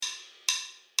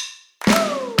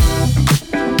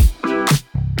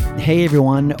Hey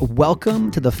everyone,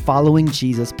 welcome to the Following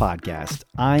Jesus podcast.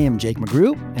 I am Jake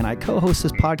McGrew, and I co-host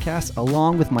this podcast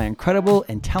along with my incredible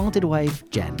and talented wife,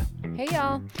 Jen. Hey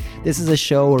y'all. This is a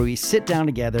show where we sit down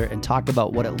together and talk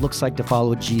about what it looks like to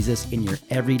follow Jesus in your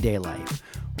everyday life.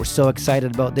 We're so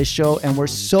excited about this show, and we're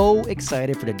so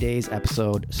excited for today's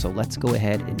episode, so let's go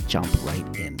ahead and jump right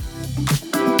in.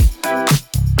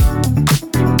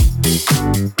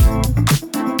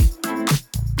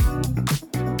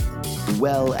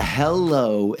 Well,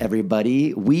 hello,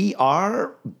 everybody. We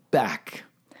are back.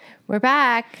 We're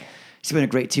back. It's been a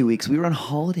great 2 weeks. We were on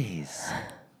holidays.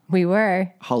 We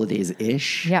were.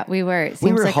 Holidays-ish. Yeah, we were. It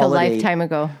seems like a lifetime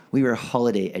ago. We were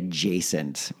holiday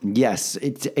adjacent. Yes,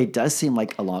 it does seem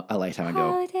like a lifetime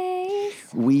ago. Holidays.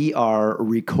 We are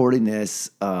recording this.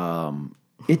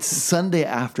 It's Sunday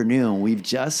afternoon.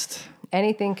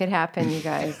 Anything could happen, you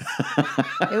guys.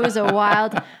 It was a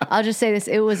wild, I'll just say this.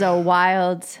 It was a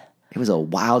wild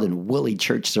and woolly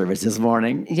church service this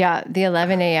morning. Yeah, the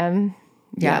 11 a.m.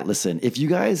 Yeah, listen, if you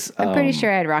guys... I'm pretty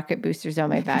sure I had rocket boosters on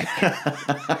my back.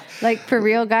 Like, for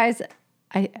real, guys,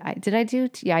 I did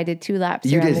 2 laps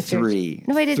You around did the church. 3.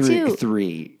 No, I did 2.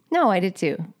 3. No, I did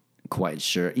 2. Quite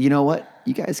sure. You know what?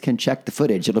 You guys can check the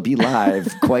footage. It'll be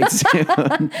live quite soon.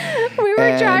 We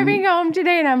were driving home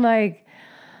today, and I'm like,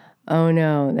 oh,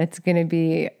 no, it's going to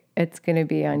be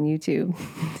on YouTube.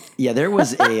 Yeah, there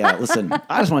was a, listen,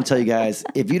 I just want to tell you guys,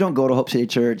 if you don't go to Hope City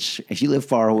Church, if you live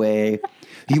far away,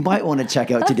 you might want to check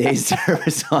out today's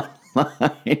service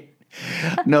online.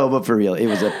 No, but for real, it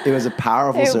was a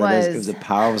powerful service. It was a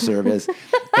powerful service.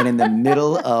 And in the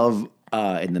middle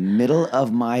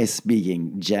of my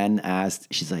speaking, Jen asked,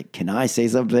 she's like, can I say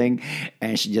something?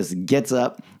 And she just gets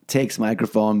up, takes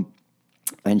microphone,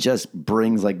 and just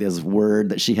brings like this word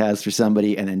that she has for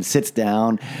somebody, and then sits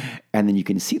down, and then you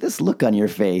can see this look on your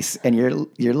face, and your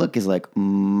look is like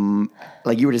you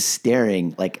were just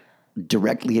staring like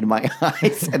directly in my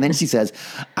eyes. And then she says,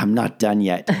 I'm not done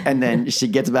yet. And then she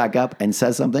gets back up and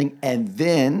says something, and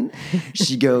then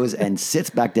she goes and sits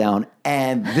back down,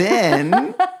 and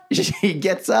then she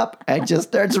gets up and just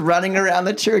starts running around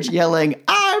the church yelling,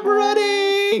 I'm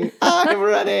running.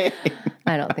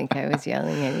 I don't think I was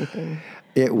yelling anything.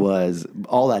 It was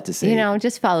all that to say.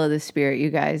 Just follow the Spirit, you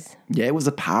guys. Yeah, it was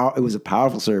a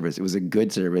powerful service. It was a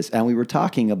good service. And we were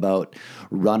talking about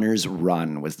Runner's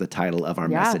Run was the title of our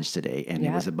message today. And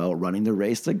it was about running the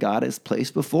race that God has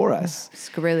placed before us.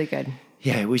 It's really good.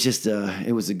 Yeah, it was just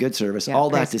it was a good service. All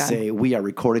that to say, we are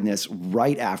recording this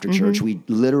right after church. We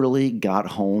literally got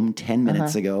home 10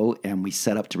 minutes ago, and we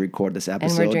set up to record this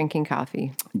episode. And we're drinking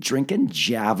coffee. Drinking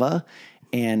Java,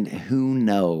 and who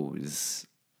knows?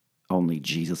 Only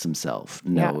Jesus himself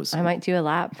knows. Yeah, I might do a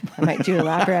lap.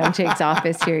 Around Jake's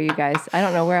office here, you guys. I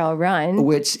don't know where I'll run.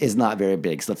 Which is not very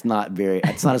big, so it's not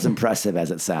as impressive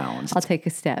as it sounds. I'll take a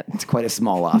step. It's quite a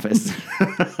small office.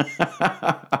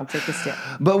 I'll take a step.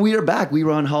 But we are back. We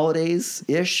were on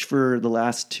holidays-ish for the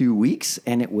last 2 weeks,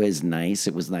 and it was nice.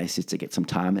 It was nice just to get some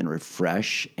time and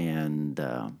refresh and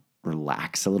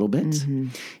relax a little bit,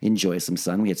 enjoy some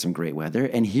sun. We had some great weather,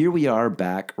 and here we are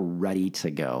back ready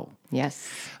to go. Yes.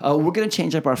 We're going to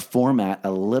change up our format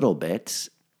a little bit.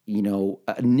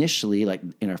 Initially, like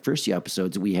in our first few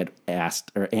episodes, we had asked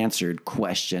or answered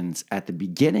questions at the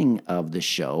beginning of the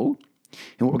show.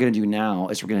 And what we're going to do now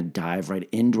is we're going to dive right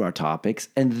into our topics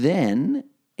and then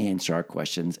answer our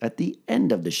questions at the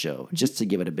end of the show, just to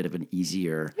give it a bit of an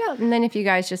easier... Yeah, and then if you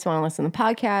guys just want to listen to the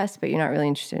podcast, but you're not really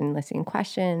interested in listening to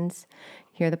questions,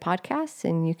 hear the podcast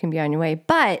and you can be on your way.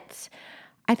 But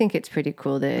I think it's pretty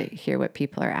cool to hear what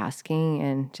people are asking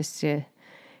and just to,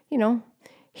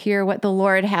 hear what the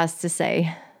Lord has to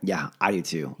say. Yeah, I do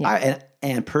too. Yeah.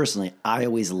 And personally, I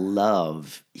always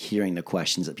love hearing the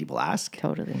questions that people ask.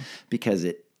 Totally. Because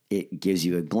it gives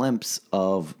you a glimpse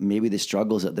of maybe the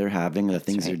struggles that they're having, the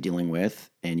things they're dealing with,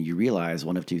 and you realize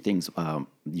one of two things.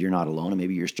 You're not alone, and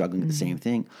maybe you're struggling with the same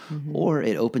thing. Or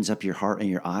it opens up your heart and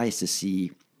your eyes to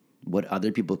see what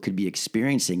other people could be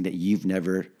experiencing that you've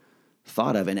never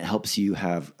thought of, and it helps you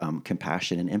have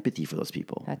compassion and empathy for those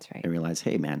people. That's right. And realize,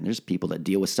 hey, man, there's people that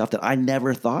deal with stuff that I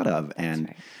never thought of,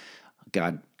 and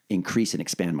God, increase and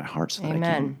expand my heart so that I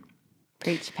can.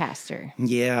 Preach, Pastor.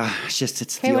 Yeah,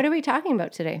 it's Okay, what are we talking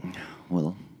about today?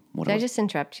 Well, Did I just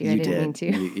interrupt you? I didn't mean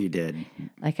to. You did.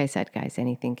 Like I said, guys,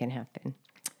 anything can happen.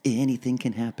 Anything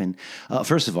can happen.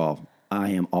 First of all, I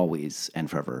am always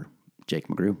and forever Jake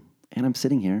McGrew, and I'm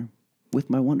sitting here with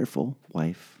my wonderful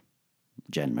wife,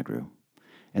 Jen McGrew.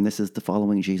 And this is the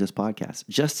Following Jesus podcast.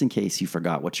 Just in case you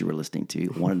forgot what you were listening to,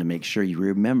 wanted to make sure you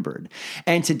remembered.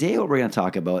 And today what we're going to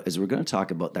talk about is we're going to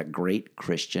talk about that great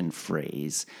Christian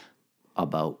phrase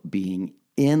about being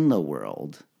in the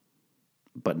world,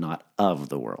 but not of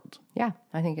the world. Yeah,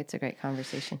 I think it's a great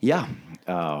conversation. Yeah.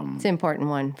 It's an important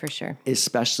one for sure.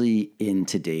 Especially in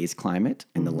today's climate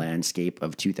and the landscape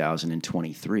of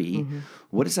 2023.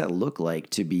 What does that look like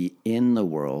to be in the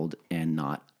world and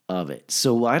not of it?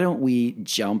 So why don't we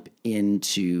jump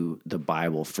into the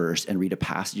Bible first and read a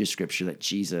passage of scripture that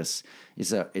Jesus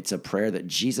it's a prayer that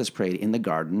Jesus prayed in the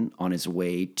garden on his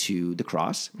way to the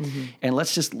cross. And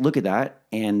let's just look at that,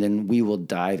 and then we will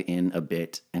dive in a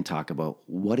bit and talk about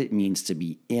what it means to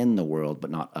be in the world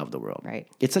but not of the world. Right.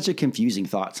 It's such a confusing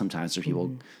thought sometimes for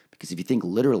people, because if you think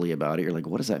literally about it, you're like,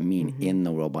 what does that mean, in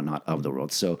the world but not of the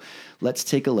world? So let's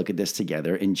take a look at this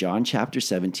together. In John chapter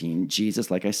 17, Jesus,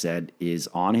 like I said, is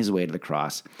on his way to the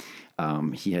cross.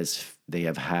 They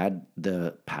have had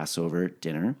the Passover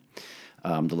dinner,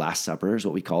 the Last Supper is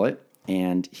what we call it,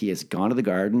 and he has gone to the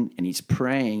garden and he's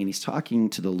praying and he's talking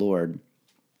to the Lord.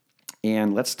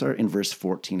 And let's start in verse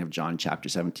 14 of John chapter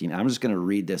 17. I'm just going to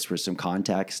read this for some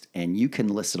context, and you can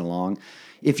listen along.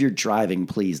 If you're driving,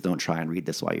 please don't try and read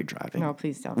this while you're driving. No,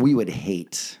 please don't. We would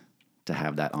hate to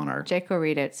have that on our... Jake will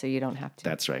read it so you don't have to.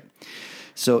 That's right.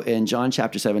 So in John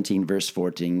chapter 17, verse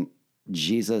 14,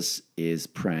 Jesus is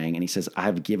praying, and he says,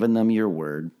 I've given them your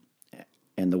word,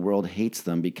 and the world hates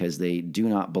them because they do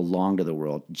not belong to the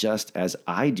world, just as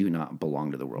I do not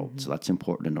belong to the world. So that's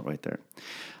important to note right there.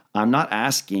 I'm not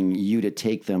asking you to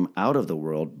take them out of the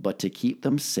world, but to keep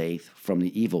them safe from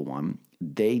the evil one.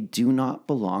 They do not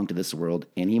belong to this world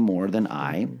any more than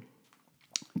I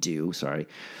do.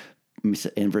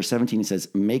 In verse 17, it says,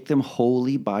 make them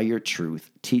holy by your truth.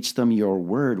 Teach them your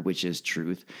word, which is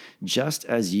truth. Just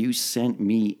as you sent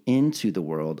me into the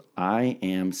world, I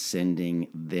am sending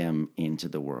them into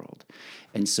the world.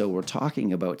 And so we're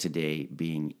talking about today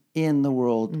being in the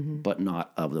world, but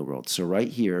not of the world. So right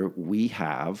here, we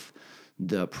have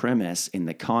the premise in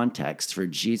the context for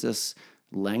Jesus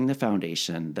laying the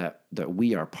foundation that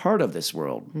we are part of this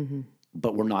world,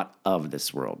 but we're not of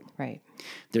this world. Right.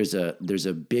 There's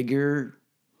a bigger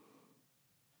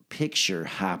picture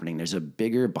happening. There's a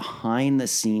bigger behind the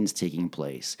scenes taking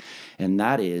place. And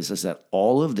that is that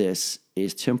all of this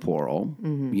is temporal.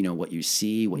 You know, what you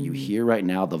see, what you hear right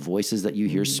now, the voices that you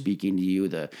hear speaking to you,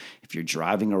 if you're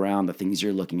driving around, the things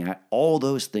you're looking at, all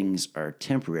those things are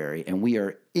temporary, and we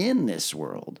are in this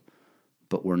world,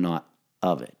 but we're not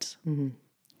of it. Do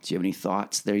you have any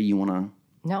thoughts there you want to?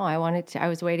 No, I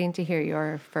was waiting to hear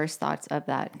your first thoughts of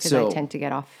that, because So- I tend to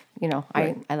get off,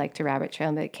 Right. I like to rabbit trail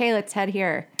and be like, okay, let's head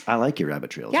here. I like your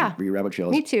rabbit trails. Yeah. Your rabbit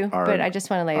trails. Me too. But I just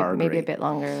want to lay are maybe a great. bit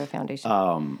longer of a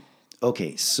foundation.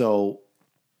 Okay, so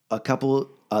a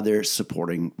couple other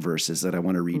supporting verses that I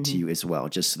want to read to you as well,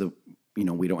 just so that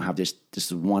we don't have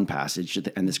just one passage,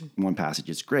 and this one passage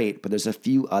is great, but there's a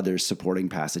few other supporting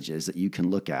passages that you can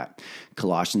look at.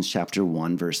 Colossians chapter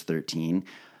 1, verse 13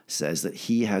 says that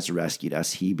he has rescued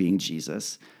us, he being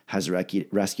Jesus, has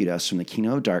rescued us from the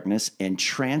kingdom of darkness and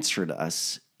transferred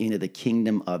us into the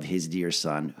kingdom of his dear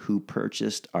son, who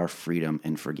purchased our freedom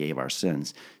and forgave our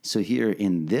sins. So here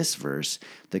in this verse,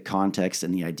 the context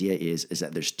and the idea is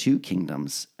that there's two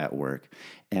kingdoms at work.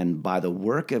 And by the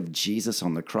work of Jesus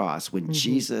on the cross, when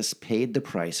Jesus paid the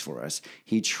price for us,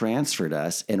 he transferred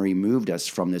us and removed us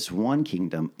from this one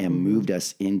kingdom and moved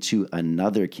us into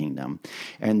another kingdom.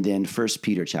 And then 1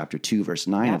 Peter chapter 2, verse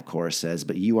 9, of course, says,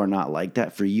 but you are not like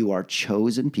that, for you are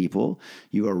chosen people,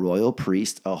 you are royal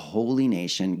priest, a holy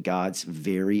nation, God's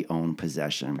very own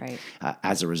possession. Right.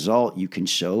 As a result, you can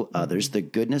show others the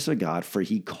goodness of God, for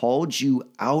he called you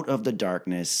out of the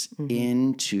darkness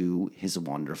into his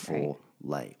wonderful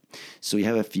light. So we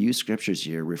have a few scriptures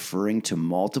here referring to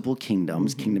multiple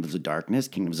kingdoms, kingdoms of darkness,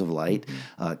 kingdoms of light,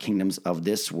 kingdoms of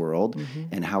this world,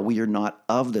 and how we are not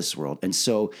of this world. And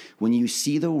so when you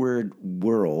see the word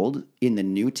world in the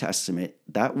New Testament,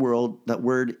 that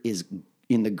word is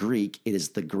in the Greek, it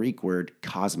is the Greek word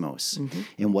cosmos.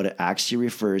 And what it actually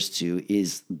refers to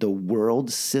is the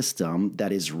world system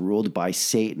that is ruled by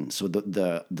Satan. So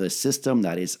the system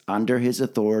that is under his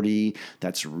authority,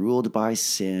 that's ruled by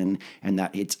sin, and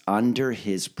that it's under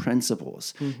his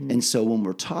principles. And so when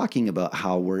we're talking about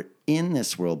how we're in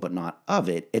this world but not of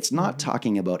it, it's not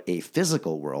talking about a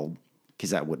physical world, because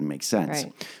that wouldn't make sense.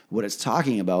 Right. What it's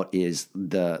talking about is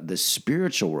the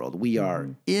spiritual world. We are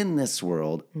in this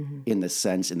world in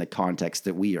the context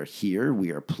that we are here,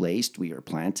 we are placed, we are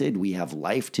planted, we have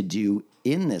life to do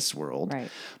in this world, Right.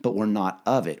 but we're not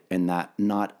of it. And that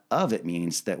not of it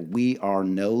means that we are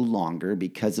no longer,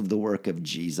 because of the work of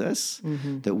Jesus,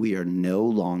 that we are no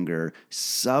longer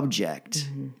subject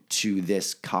to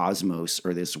this cosmos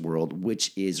or this world,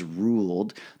 which is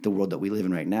ruled, the world that we live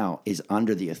in right now is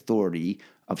under the authority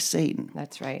of Satan.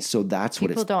 That's right. So that's what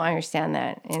People it's. don't understand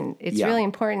that. And it's Yeah. really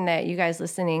important that you guys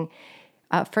listening,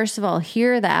 first of all,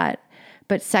 hear that,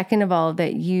 but second of all,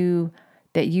 that you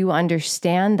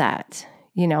understand that,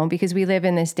 because we live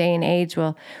in this day and age.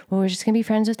 Well, we're just going to be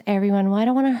friends with everyone. Well, I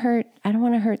don't want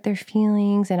to hurt their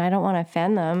feelings and I don't want to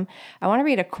offend them. I want to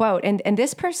read a quote. And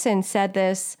this person said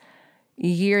this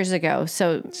years ago.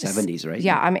 So 70s, right?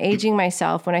 Yeah. I'm aging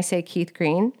myself when I say Keith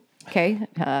Green. Okay.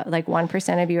 Like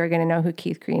 1% of you are going to know who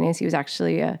Keith Green is. He was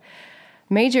actually a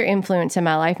major influence in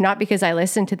my life, not because I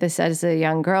listened to this as a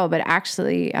young girl, but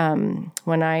actually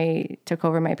when I took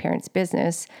over my parents'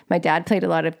 business, my dad played a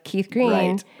lot of Keith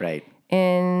Green Right.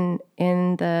 in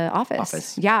the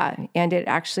office. Yeah. And it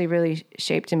actually really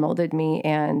shaped and molded me.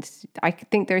 And I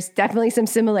think there's definitely some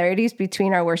similarities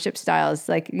between our worship styles,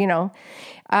 but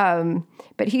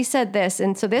he said this.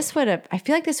 And so I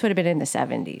feel like this would have been in the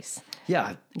 70s.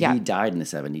 Yeah. Yeah. He died in the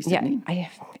 70s, didn't he?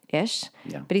 Ish.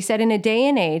 Yeah. But he said in a day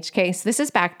and age, okay, so this is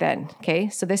back then, okay?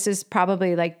 So this is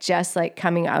probably just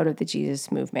coming out of the Jesus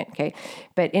movement, okay?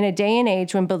 But in a day and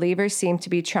age when believers seem to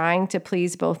be trying to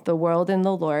please both the world and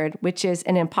the Lord, which is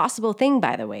an impossible thing,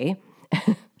 by the way.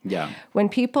 Yeah. When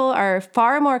people are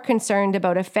far more concerned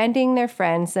about offending their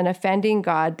friends than offending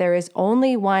God, there is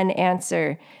only one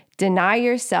answer: deny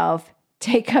yourself,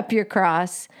 take up your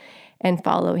cross, and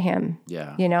follow him.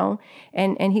 Yeah.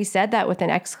 And he said that with an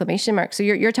exclamation mark. So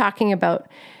you're talking about,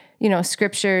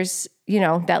 scriptures,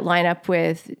 that line up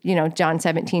with, John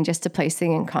 17, just to place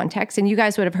things in context. And you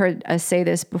guys would have heard us say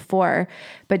this before,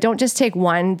 but don't just take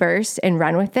one verse and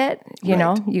run with it. You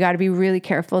got to be really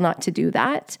careful not to do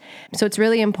that. So it's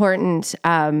really important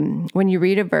when you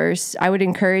read a verse, I would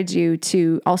encourage you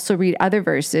to also read other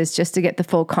verses just to get the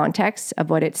full context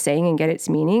of what it's saying and get its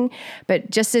meaning.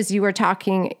 But just as you were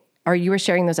talking, or you were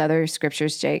sharing those other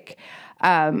scriptures, Jake,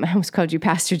 I almost called you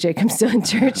Pastor Jake. I'm still in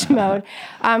church mode.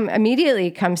 Immediately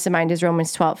comes to mind is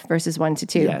Romans 12, verses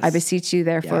 1-2. Yes. I beseech you,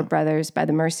 therefore, brothers, by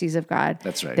the mercies of God,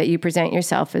 That's right. that you present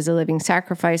yourself as a living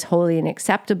sacrifice, holy and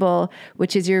acceptable,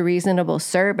 which is your reasonable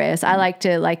service. I like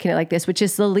to liken it like this, which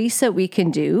is the least that we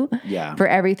can do for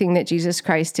everything that Jesus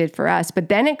Christ did for us. But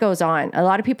then it goes on. A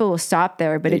lot of people will stop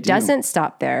there, but it doesn't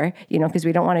stop there, because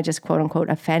we don't want to just quote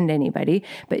unquote offend anybody.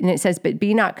 And it says, but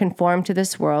be not conformed to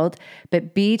this world,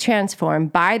 but be transformed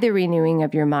by the renewing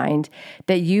of your mind,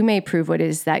 that you may prove what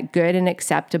is that good and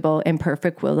acceptable and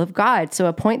perfect will of God. So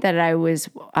a point that I was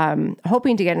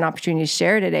hoping to get an opportunity to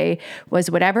share today was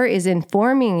whatever is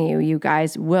informing you, you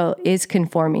guys, is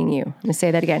conforming you. I'm going to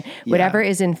say that again. Yeah. Whatever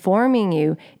is informing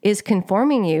you is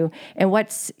conforming you, and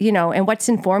what's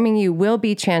informing you will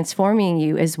be transforming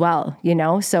you as well.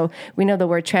 So we know the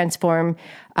word transform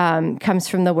comes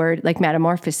from the word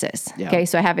metamorphosis. Yeah. Okay.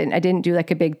 So I didn't do a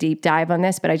big deep dive on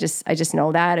this, but I just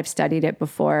know that I've studied it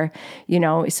before,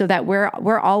 so that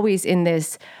we're always in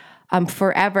this,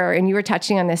 forever. And you were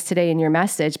touching on this today in your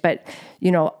message, but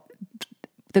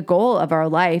the goal of our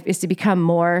life is to become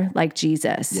more like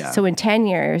Jesus. Yeah. So in 10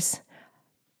 years,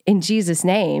 in Jesus'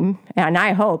 name, and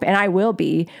I hope, and I will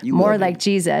be more like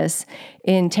Jesus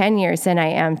in 10 years than I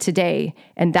am today.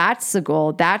 And that's the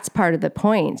goal. That's part of the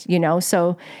point,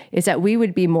 so is that we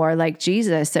would be more like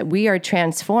Jesus, that we are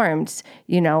transformed,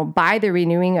 by the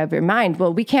renewing of your mind.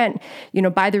 Well, we can't,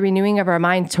 by the renewing of our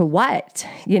mind to what,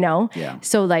 Yeah.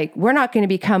 So we're not going to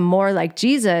become more like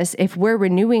Jesus if we're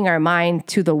renewing our mind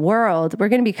to the world. We're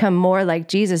going to become more like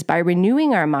Jesus by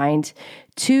renewing our mind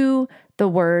to the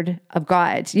word of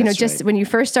God. That's right. When you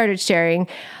first started sharing,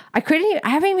 I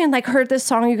haven't even heard this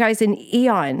song, you guys, in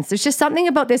eons. There's just something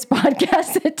about this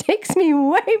podcast that takes me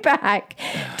way back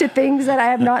to things that I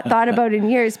have not thought about in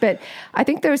years. But I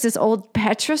think there was this old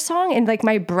Petra song, and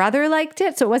my brother liked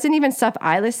it. So it wasn't even stuff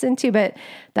I listened to, but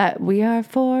that we are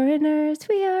foreigners,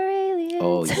 we are aliens.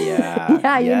 Oh, yeah.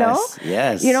 Yeah, yes.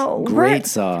 Yes. Great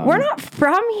song. We're not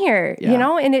from here,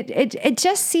 and it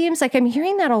just seems like I'm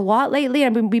hearing that a lot lately.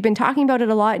 And we've been talking about it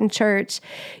a lot in church,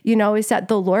 is that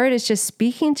the Lord is just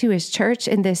speaking to his church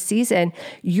in this season.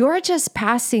 You're just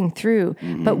passing through,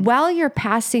 but while you're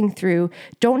passing through,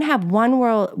 don't have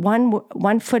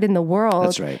one foot in the world.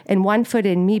 That's right. And one foot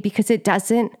in me, because it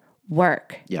doesn't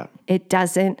work. Yeah. It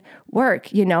doesn't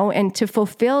work, and to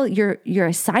fulfill your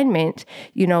assignment,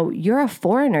 you're a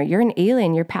foreigner, you're an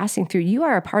alien, you're passing through, you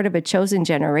are a part of a chosen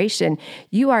generation.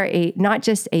 You are not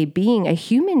just a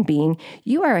human being,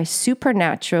 you are a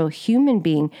supernatural human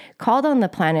being called on the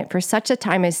planet for such a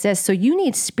time as this. So you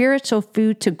need spiritual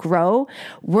food to grow.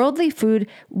 Worldly food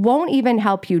won't even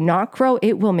help you not grow.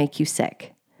 It will make you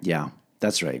sick. Yeah,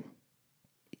 that's right.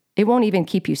 It won't even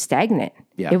keep you stagnant.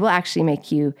 Yeah. It will actually make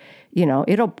you,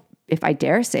 it'll, if I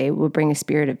dare say, it will bring a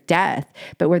spirit of death.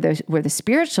 But where the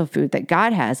spiritual food that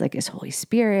God has, like his Holy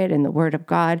Spirit and the Word of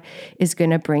God, is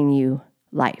going to bring you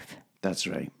life. That's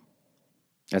right.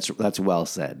 That's well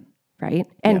said. Right.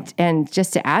 And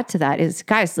just to add to that is,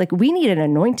 guys, like we need an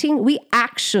anointing. We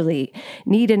actually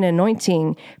need an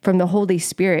anointing from the Holy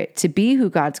Spirit to be who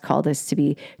God's called us to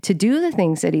be, to do the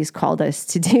things that he's called us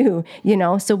to do,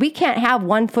 so we can't have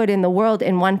one foot in the world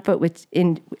and one foot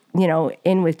in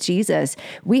with Jesus.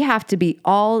 We have to be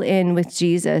all in with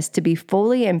Jesus to be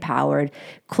fully empowered,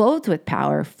 clothed with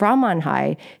power from on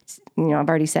high. I've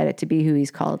already said it, to be who he's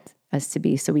called us to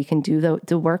be, so we can do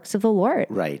the works of the Lord.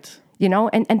 Right.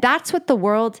 And that's what the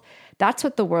world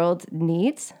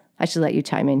needs. I should let you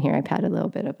chime in here. I've had a little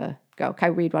bit of a go. Can I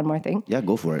read one more thing? Yeah,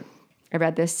 go for it. I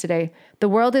read this today. The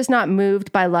world is not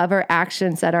moved by love or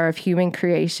actions that are of human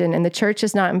creation, and the church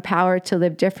is not empowered to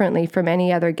live differently from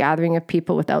any other gathering of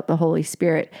people without the Holy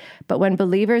Spirit. But when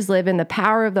believers live in the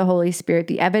power of the Holy Spirit,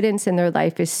 the evidence in their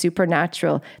life is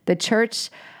supernatural. The church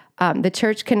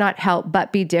cannot help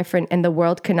but be different, and the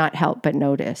world cannot help but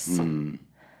notice.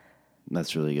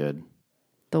 That's really good.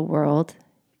 The world,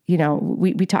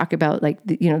 we talk about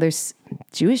there's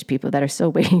Jewish people that are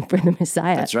still waiting for the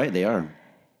Messiah. That's right, they are.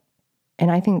 And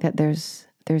I think that there's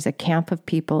a camp of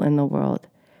people in the world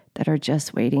that are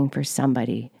just waiting for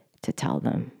somebody to tell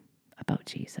them about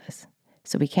Jesus.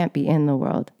 So we can't be in the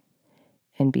world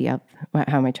and be up.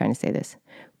 How am I trying to say this?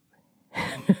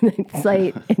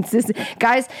 It's this,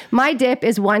 guys, my dip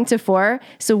is 1 to 4.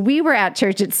 So we were at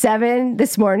church at 7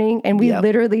 this morning and we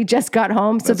literally just got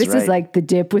home. So That's this is like the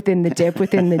dip within the dip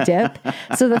within the dip.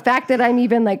 So the fact that I'm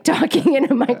even talking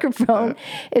in a microphone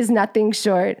is nothing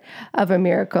short of a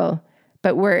miracle.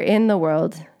 But we're in the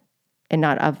world and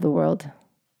not of the world.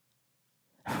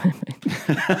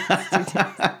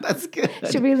 That's good.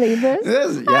 Should we leave this?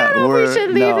 Yeah, we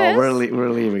should leave this. We're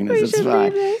leaving this. It's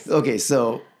fine. This. Okay,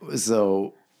 so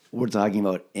we're talking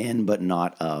about in but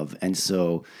not of, and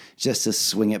so just to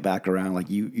swing it back around, like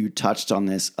you touched on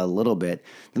this a little bit.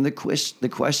 Then the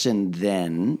question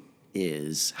then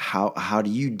is how do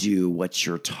you do what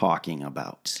you're talking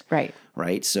about? Right.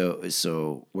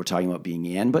 So we're talking about being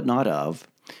in but not of.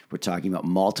 We're talking about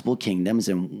multiple kingdoms,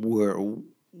 and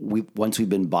once we've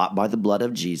been bought by the blood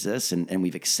of Jesus and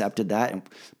we've accepted that, and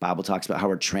the Bible talks about how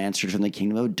we're transferred from the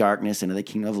kingdom of darkness into the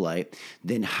kingdom of light,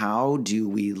 then how do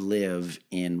we live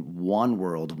in one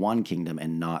world, one kingdom,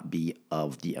 and not be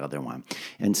of the other one?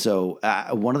 And so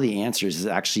one of the answers is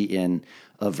actually in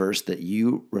a verse that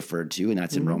you referred to, and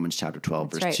that's in Romans chapter 12,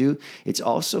 that's verse right. 2. It's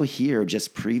also here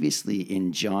just previously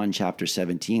in John chapter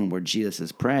 17 where Jesus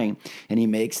is praying, and he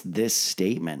makes this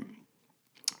statement.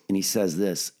 And he says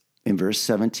this, in verse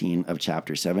 17 of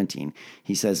chapter 17,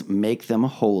 he says, make them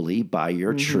holy by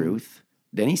your truth.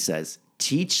 Then he says,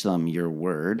 teach them your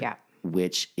word,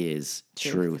 which is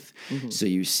truth. So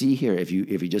you see here, if you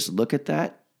just look at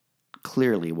that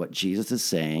clearly, what Jesus is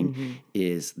saying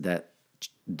is that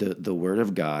the word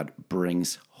of God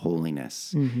brings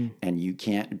holiness. And you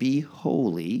can't be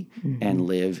holy and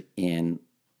live in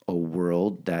a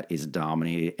world that is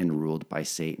dominated and ruled by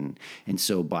Satan. And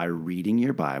so by reading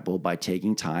your Bible, by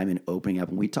taking time and opening up,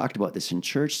 and we talked about this in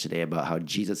church today about how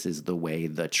Jesus is the way,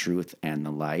 the truth, and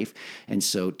the life. And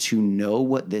so to know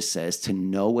what this says, to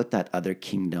know what that other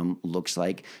kingdom looks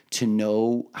like, to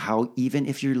know how, even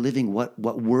if you're living, what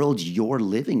world you're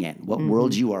living in, what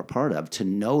world you are part of, to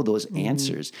know those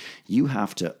answers, you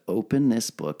have to open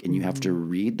this book and you have to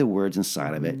read the words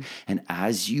inside of it. And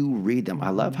as you read them,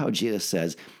 I love how Jesus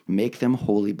says, make them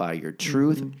holy by your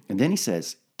truth. And then he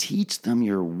says, teach them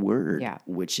your word,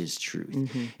 which is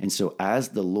truth. And so as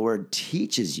the Lord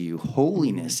teaches you,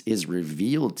 holiness is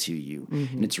revealed to you,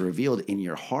 and it's revealed in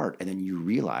your heart. And then you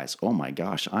realize, oh my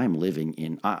gosh, I'm living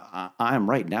in, I'm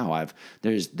right now,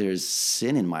 there's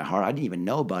sin in my heart. I didn't even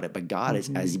know about it, but God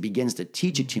is, as he begins to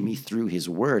teach it to me through his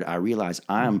word, I realize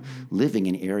I'm living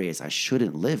in areas I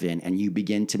shouldn't live in. And you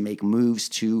begin to make moves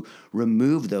to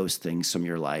remove those things from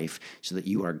your life so that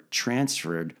you are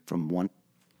transferred from one.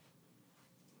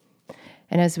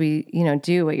 And as we,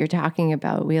 do what you're talking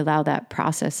about, we allow that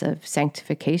process of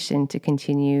sanctification to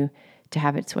continue to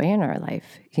have its way in our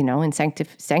life, and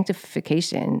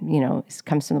sanctification,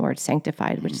 comes from the word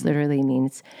sanctified, which literally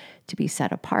means to be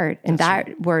set apart. And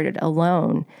that word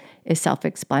alone is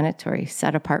self-explanatory.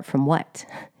 Set apart from what?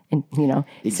 And,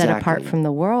 set apart from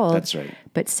the world. That's right.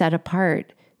 But set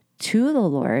apart to the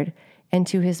Lord and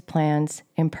to his plans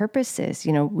and purposes.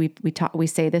 We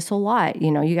say this a lot,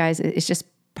 you guys, it's just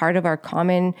part of our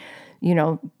common,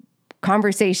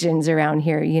 conversations around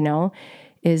here,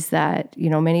 is that,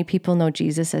 many people know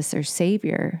Jesus as their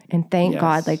Savior. And thank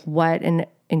God, like what an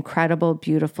incredible,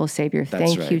 beautiful Savior.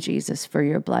 Thank you, Jesus, for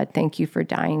your blood. Thank you for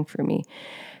dying for me.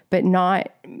 But not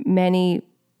many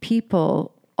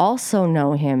people also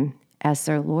know him as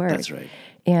their Lord. That's right.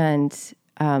 And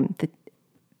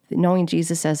knowing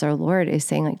Jesus as our Lord is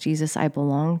saying, like, Jesus, I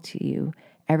belong to you.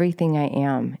 Everything I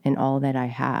am and all that I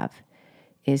have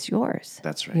is yours.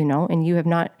 That's right. And you have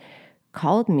not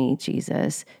called me,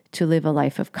 Jesus, to live a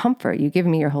life of comfort. You give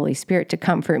me your Holy Spirit to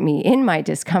comfort me in my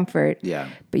discomfort. Yeah.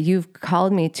 But you've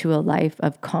called me to a life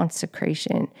of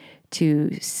consecration,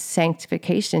 to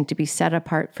sanctification, to be set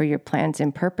apart for your plans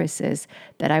and purposes,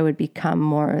 that I would become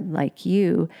more like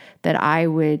you, that I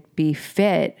would be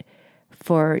fit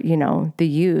for, the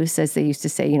use, as they used to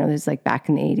say, there's like back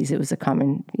in the 80s, it was a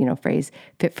common, phrase,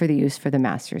 fit for the use for the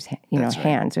master's,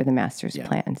 hands or the master's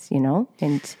plans,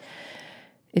 and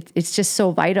it's just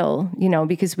so vital,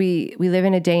 because we live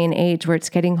in a day and age where it's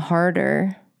getting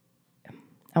harder.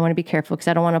 I want to be careful because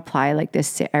I don't want to apply like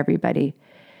this to everybody.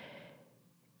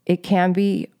 It can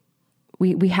be,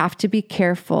 we have to be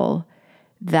careful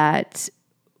that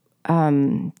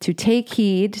to take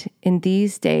heed in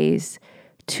these days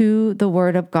to the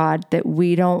word of God, that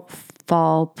we don't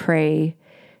fall prey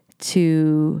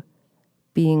to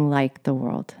being like the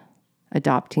world,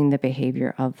 adopting the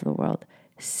behavior of the world,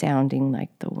 sounding like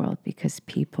the world, because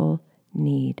people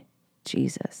need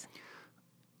Jesus.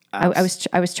 I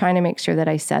was trying to make sure that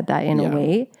I said that in a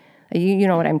way. You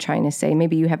know what I'm trying to say.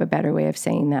 Maybe you have a better way of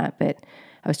saying that, but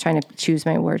I was trying to choose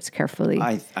my words carefully.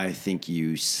 I think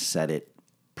you said it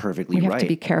perfectly right. We have to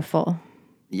be careful.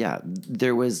 Yeah,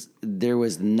 there was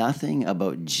nothing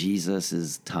about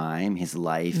Jesus's time, his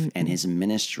life, and his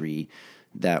ministry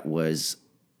that was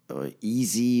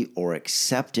easy or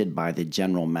accepted by the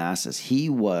general masses. He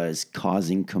was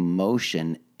causing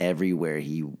commotion everywhere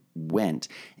he went,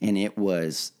 and it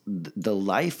was the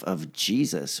life of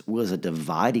Jesus was a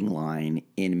dividing line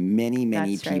in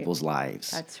many people's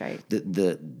lives. That's right.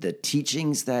 The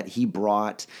teachings that he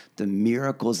brought, the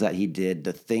miracles that he did,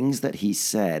 the things that he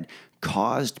said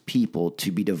caused people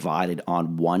to be divided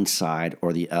on one side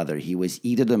or the other. He was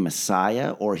either the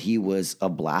Messiah or he was a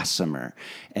blasphemer.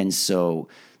 And so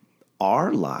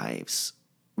our lives,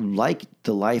 like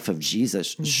the life of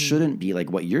Jesus, shouldn't be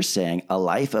like what you're saying, a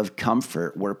life of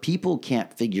comfort where people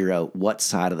can't figure out what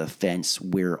side of the fence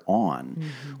we're on.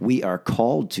 We are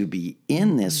called to be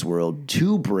in this world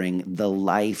to bring the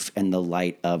life and the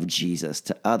light of Jesus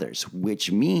to others,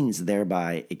 which means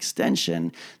thereby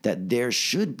extension that there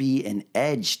should be an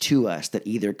edge to us that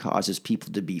either causes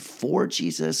people to be for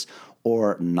Jesus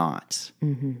or not.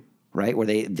 Right? Where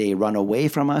they run away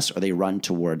from us or they run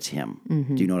towards him.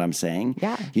 Do you know what I'm saying?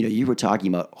 Yeah. You were talking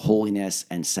about holiness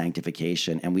and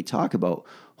sanctification, and we talk about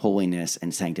holiness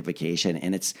and sanctification,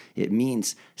 and it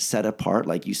means set apart,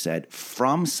 like you said,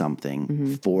 from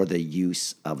something for the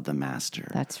use of the master.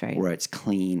 That's right. Where it's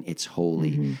clean, it's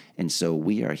holy. And so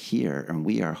we are here and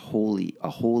we are holy, a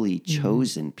holy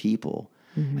chosen people.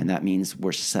 And that means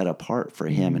we're set apart for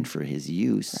him and for his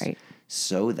use, right,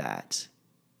 so that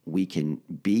we can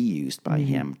be used by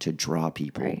him to draw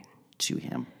people to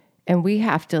him. And we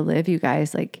have to live, you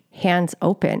guys, like hands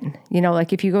open.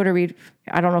 Like if you go to read,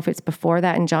 I don't know if it's before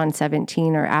that in John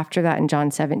 17 or after that in John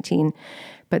 17,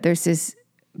 but there's this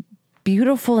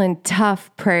beautiful and tough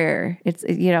prayer. It's,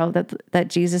 that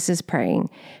Jesus is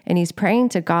praying, and he's praying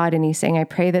to God, and he's saying, I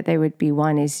pray that they would be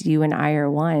one as you and I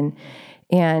are one.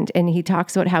 And he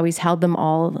talks about how he's held them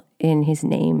all in his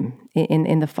name,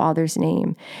 in the Father's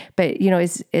name. But,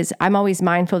 is I'm always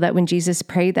mindful that when Jesus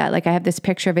prayed that, like I have this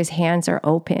picture of his hands are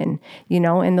open,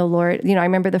 and the Lord, I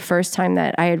remember the first time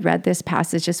that I had read this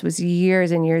passage just was years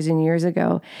and years and years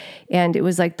ago. And it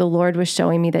was like the Lord was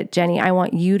showing me that, Jenny, I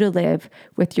want you to live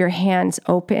with your hands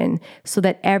open so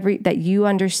that that you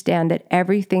understand that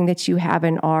everything that you have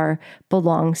and are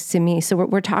belongs to me. So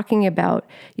we're talking about,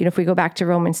 if we go back to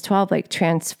Romans 12, like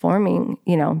transforming,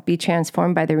 be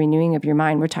transformed by the renewing of your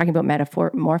mind. We're talking about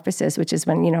metamorphosis, which is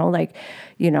when, you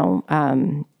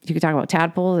could talk about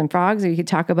tadpoles and frogs, or you could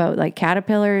talk about like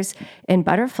caterpillars and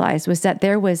butterflies, was that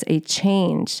there was a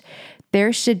change.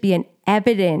 There should be an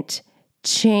evident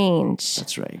change.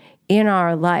 That's right. In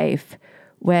our life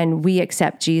when we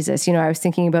accept Jesus. I was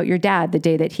thinking about your dad, the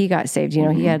day that he got saved.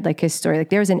 He had like his story. Like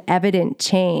there was an evident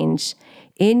change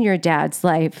in your dad's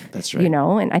life. That's right.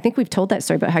 And I think we've told that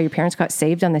story about how your parents got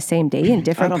saved on the same day in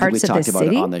different parts of the city. I don't think we talked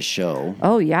about it on the show.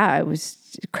 Oh yeah, it was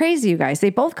crazy, you guys. They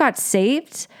both got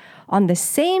saved on the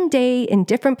same day in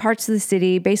different parts of the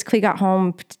city, basically got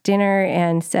home to dinner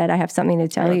and said, I have something to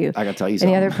tell you. I got to tell you and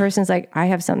something. And the other person's like, I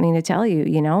have something to tell you,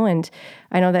 and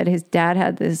I know that his dad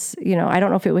had this, I don't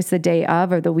know if it was the day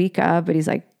of or the week of, but he's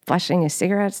like flushing his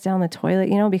cigarettes down the toilet,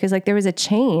 because like there was a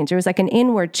change. There was like an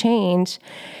inward change,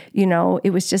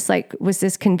 it was just like, was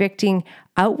this convicting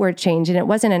outward change. And it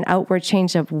wasn't an outward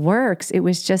change of works. It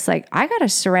was just like, I got to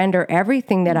surrender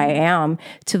everything that I am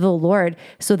to the Lord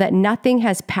so that nothing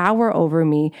has power over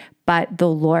me but the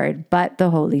Lord, but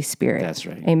the Holy Spirit. That's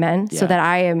right. Amen. Yeah. So that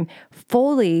I am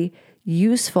fully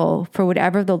useful for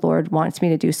whatever the Lord wants me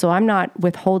to do. So I'm not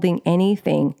withholding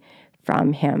anything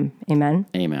from him. Amen.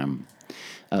 Amen.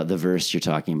 The verse you're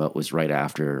talking about was right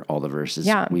after all the verses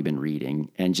we've been reading.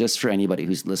 And just for anybody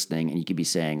who's listening, and you could be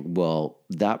saying, well,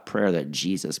 that prayer that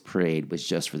Jesus prayed was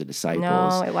just for the disciples.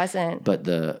 No, it wasn't. But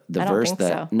the verse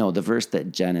the verse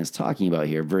that Jen is talking about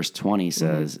here, verse 20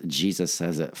 says, Jesus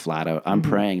says it flat out. I'm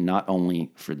praying not only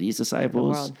for these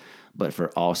disciples, but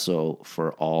for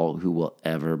all who will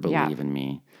ever believe in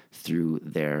me through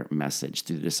their message,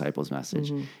 through the disciples' message.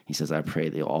 He says, I pray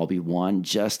they'll all be one,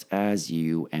 just as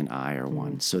you and I are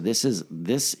one. So this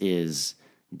is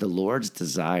the Lord's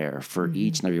desire for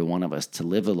each and every one of us to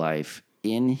live a life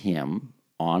in him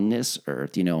on this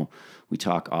earth. We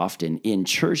talk often in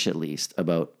church, at least,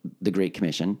 about the Great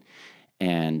Commission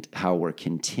and how we're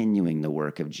continuing the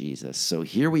work of Jesus. So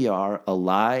here we are,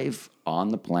 alive on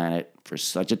the planet for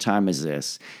such a time as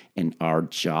this, and our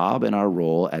job and our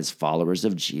role as followers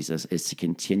of Jesus is to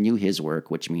continue his work,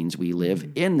 which means we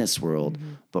live in this world,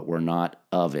 but we're not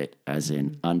of it, as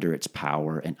in under its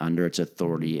power and under its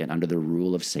authority and under the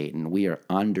rule of Satan. We are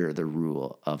under the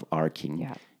rule of our King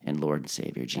and Lord and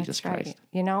Savior, Jesus Christ.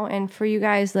 And for you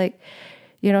guys, like,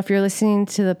 if you're listening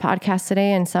to the podcast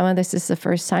today and some of this is the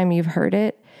first time you've heard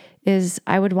it,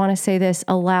 I would want to say this: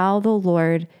 allow the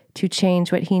Lord to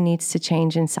change what he needs to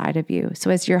change inside of you. So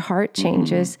as your heart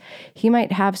changes, he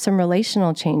might have some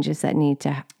relational changes that need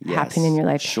to happen in your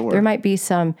life. Sure. There might be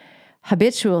some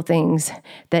habitual things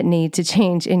that need to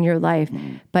change in your life,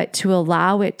 but to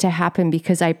allow it to happen,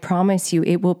 because I promise you,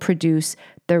 it will produce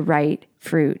the right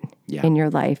fruit in your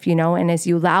life, and as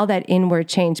you allow that inward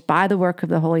change by the work of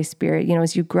the Holy Spirit,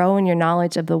 as you grow in your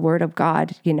knowledge of the Word of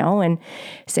God, and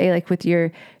say, like with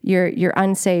your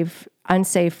unsaved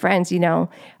friends,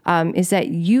 is that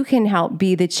you can help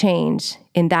be the change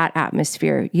in that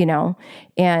atmosphere,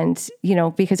 and,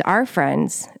 because our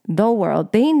friends, the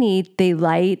world, they need the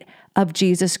light of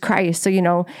Jesus Christ. So,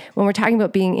 when we're talking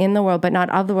about being in the world, but not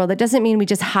of the world, it doesn't mean we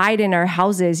just hide in our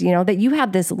houses, that you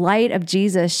have this light of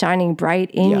Jesus shining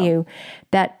bright in you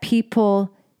that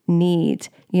people need.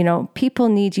 People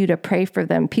need you to pray for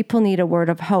them. People need a word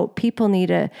of hope. People need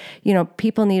a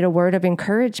word of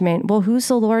encouragement. Well, who's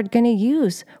the Lord going to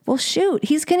use? Well, shoot,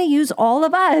 he's going to use all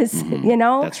of us,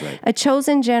 That's right. A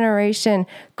chosen generation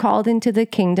called into the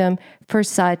kingdom for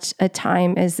such a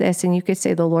time as this. And you could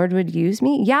say the Lord would use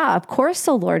me. Yeah, of course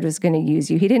the Lord was going to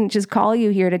use you. He didn't just call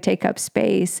you here to take up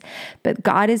space, but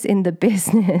God is in the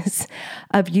business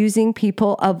of using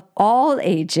people of all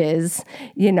ages,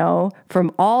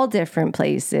 from all different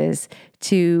places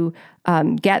to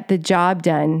get the job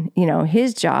done,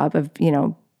 his job of,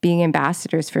 being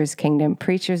ambassadors for his kingdom,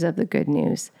 preachers of the good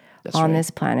news on this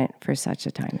planet for such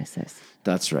a time as this.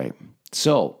 That's right.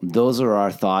 So those are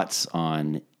our thoughts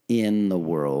on in the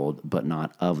world, but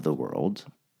not of the world.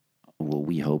 Well,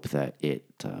 we hope that it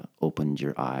opened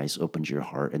your eyes, opened your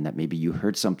heart, and that maybe you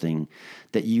heard something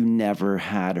that you never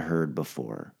had heard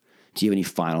before. Do you have any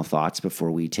final thoughts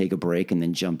before we take a break and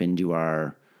then jump into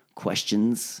our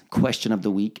question of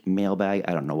the week, mailbag?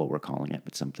 I don't know what we're calling it,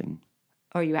 but something.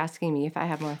 Oh, are you asking me if I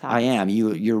have more thoughts? I am.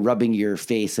 You're rubbing your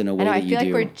face in a way that you do. I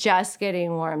feel like we're just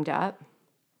getting warmed up.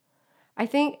 I've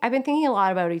been thinking a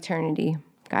lot about eternity,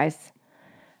 guys.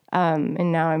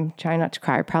 And now I'm trying not to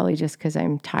cry, probably just because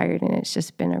I'm tired, and it's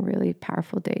just been a really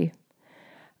powerful day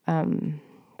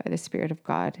by the Spirit of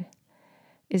God,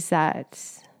 is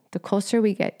that the closer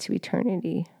we get to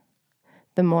eternity,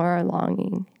 the more our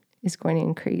longing is going to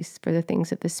increase for the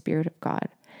things of the Spirit of God.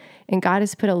 And God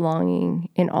has put a longing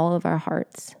in all of our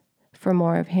hearts for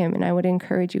more of him. And I would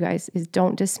encourage you guys is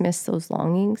don't dismiss those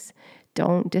longings.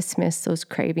 Don't dismiss those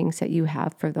cravings that you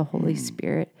have for the Holy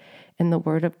Spirit and the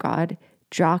Word of God.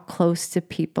 Draw close to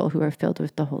people who are filled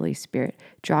with the Holy Spirit.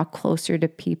 Draw closer to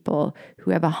people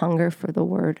who have a hunger for the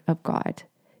Word of God.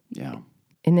 Yeah.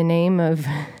 in the name of,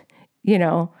 you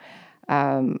know,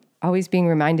 always being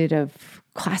reminded of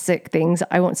classic things.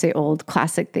 I won't say old,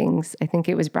 classic things. I think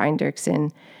it was Brian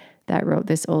Dirksen that wrote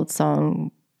this old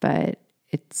song, but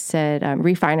it said,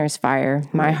 Refiner's Fire.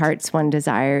 My heart's one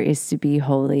desire is to be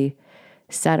holy,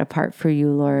 set apart for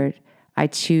you, Lord. I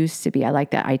choose to be. I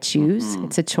like that. I choose.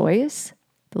 It's a choice.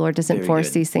 The Lord doesn't Very force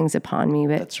good. these things upon me,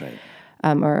 but That's right.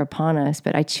 or upon us.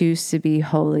 But I choose to be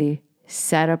holy,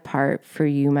 set apart for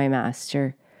you, my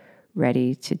master,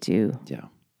 ready to do Yeah.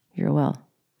 your will.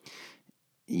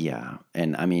 Yeah.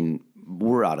 And I mean,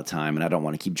 we're out of time and I don't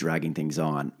want to keep dragging things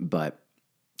on, but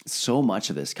so much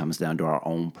of this comes down to our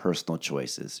own personal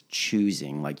choices,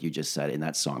 choosing, like you just said in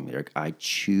that song lyric, I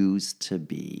choose to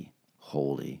be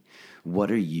holy.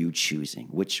 What are you choosing?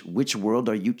 Which world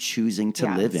are you choosing to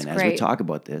live in? it's As we great. talk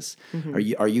about this,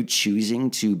 are you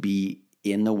choosing to be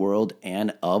in the world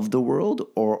and of the world,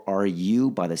 or are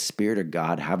you, by the Spirit of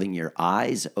God, having your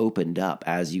eyes opened up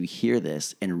as you hear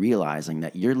this and realizing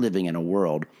that you're living in a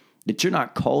world that you're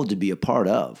not called to be a part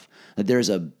of, that there's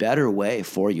a better way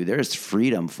for you, there's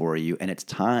freedom for you, and it's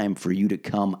time for you to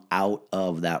come out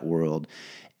of that world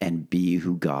and be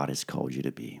who God has called you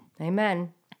to be.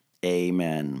 Amen.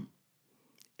 Amen.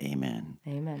 Amen.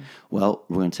 Amen. Well,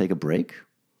 we're going to take a break,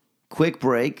 quick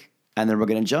break, and then we're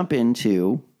going to jump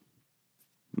into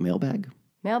mailbag,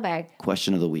 Mailbag.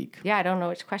 question of the week, Yeah, I don't know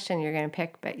which question you're going to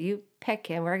pick, but you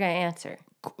pick and we're going to answer.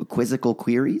 quizzical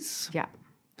queries. Yeah.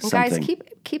 And Something. guys,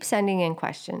 keep sending in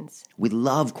questions. We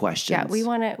love questions. Yeah, we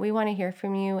want to hear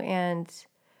from you, and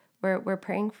we're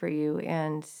praying for you.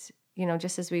 And you know,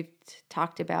 just as we've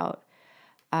talked about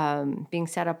being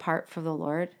set apart for the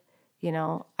Lord, you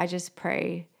know, I just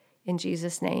pray in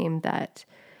Jesus' name that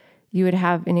you would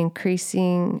have an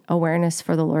increasing awareness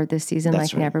for the Lord this season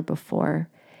That's like right. never before.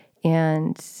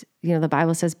 And you know, the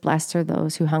Bible says, "Blessed are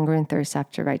those who hunger and thirst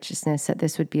after righteousness." That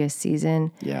this would be a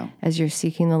season, Yeah. as you're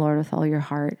seeking the Lord with all your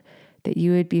heart, that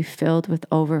you would be filled with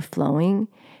overflowing,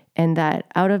 and that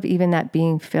out of even that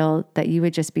being filled, that you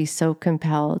would just be so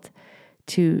compelled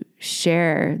to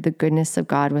share the goodness of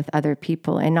God with other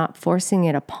people and not forcing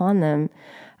it upon them,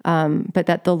 but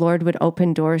that the Lord would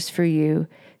open doors for you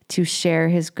to share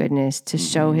his goodness, to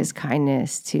show his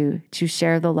kindness, to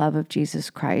share the love of Jesus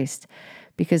Christ.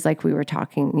 Because like we were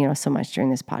talking, you know, so much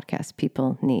during this podcast,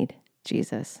 people need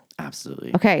Jesus.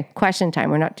 Absolutely. Okay, question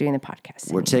time. We're not doing the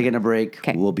podcast. We're taking a break.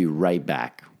 Okay. We'll be right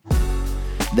back.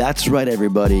 That's right,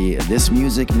 everybody. This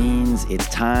music means it's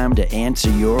time to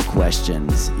answer your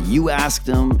questions. You asked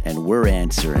them, and we're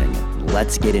answering.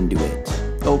 Let's get into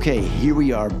it. Okay, here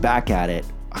we are back at it.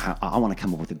 I want to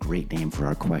come up with a great name for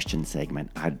our question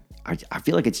segment. I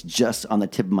feel like it's just on the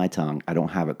tip of my tongue. I don't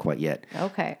have it quite yet.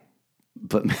 Okay.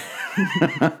 But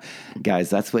guys,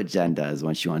 that's what Jen does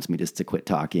when she wants me just to quit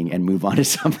talking and move on to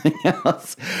something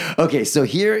else. Okay, so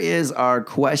here is our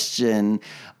question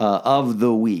of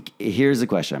the week. Here's the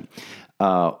question.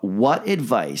 What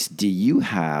advice do you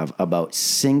have about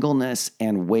singleness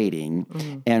and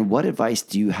waiting? And what advice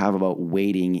do you have about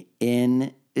waiting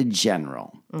in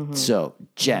general? So,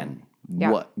 Jen,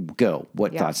 what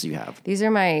thoughts do you have? These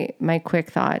are my quick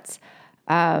thoughts.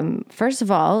 First of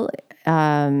all,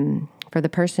 for the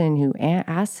person who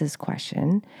asked this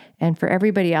question, and for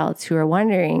everybody else who are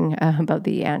wondering about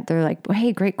the they're like, well,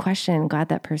 hey, great question. Glad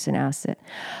that person asked it.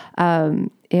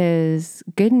 Is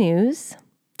good news.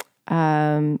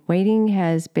 Waiting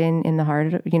has been in the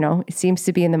heart of, it seems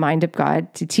to be in the mind of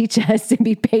God to teach us to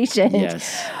be patient.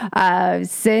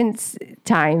 Yes. Since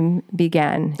time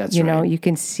began. That's right. You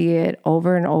can see it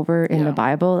over and over in the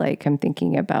Bible. Like I'm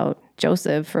thinking about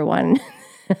Joseph for one.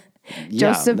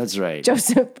 Joseph, that's right.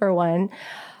 Joseph for one.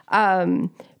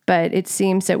 But it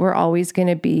seems that we're always going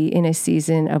to be in a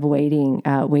season of waiting.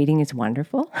 Waiting is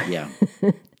wonderful. Yeah.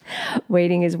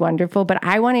 Waiting is wonderful. But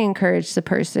I want to encourage the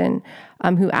person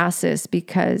who asked this,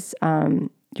 because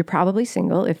you're probably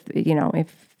single if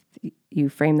you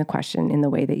frame the question in the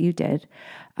way that you did.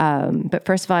 But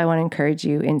first of all, I want to encourage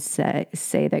you and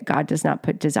say that God does not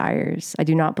put desires. I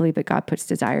do not believe that God puts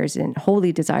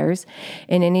holy desires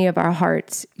in any of our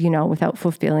hearts, without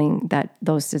fulfilling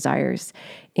those desires.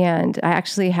 And I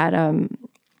actually had,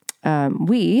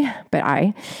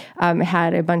 I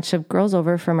had a bunch of girls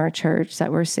over from our church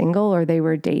that were single, or they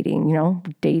were dating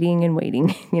and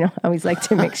waiting. I always like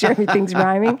to make sure everything's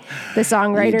rhyming. The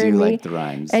songwriter You do in me. like the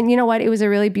rhymes. And you know what? It was a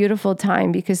really beautiful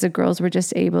time because the girls were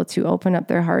just able to open up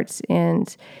their hearts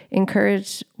and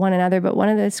encourage one another. But one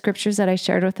of the scriptures that I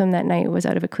shared with them that night was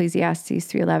out of Ecclesiastes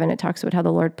 3:11. It talks about how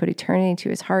the Lord put eternity to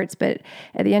his hearts. But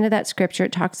at the end of that scripture,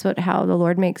 it talks about how the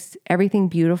Lord makes everything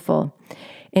beautiful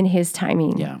in his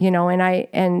timing, Yeah.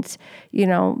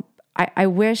 I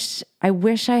wish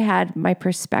I had my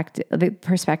perspective, the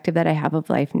perspective that I have of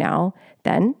life now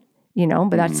then,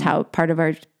 but that's how part of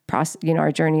our process,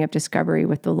 our journey of discovery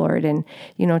with the Lord and,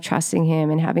 trusting him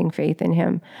and having faith in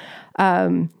him,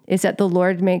 is that the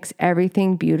Lord makes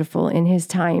everything beautiful in his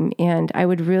time. And I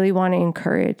would really want to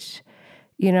encourage,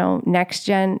 next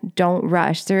gen, don't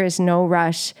rush. There is no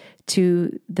rush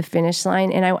to the finish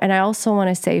line. And I also want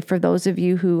to say, for those of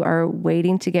you who are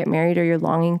waiting to get married or you're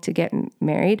longing to get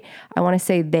married, I want to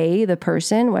say the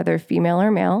person, whether female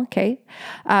or male, okay,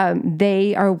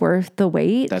 they are worth the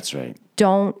wait. That's right.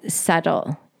 Don't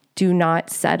settle. Do not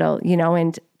settle,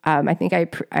 and I think I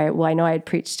know I had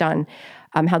preached on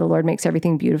how the Lord makes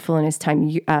everything beautiful in his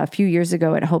time a few years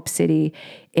ago at Hope City.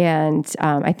 And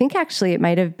I think actually it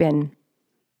might have been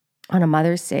on a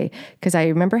Mother's Day, because I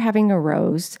remember having a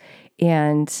rose,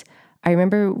 and I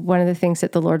remember one of the things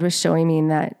that the Lord was showing me in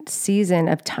that season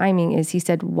of timing is he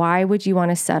said, why would you want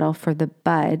to settle for the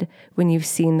bud when you've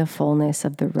seen the fullness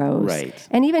of the rose? Right.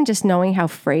 And even just knowing how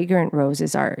fragrant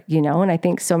roses are, and I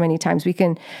think so many times we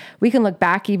can look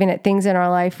back even at things in our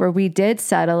life where we did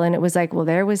settle and it was like, well,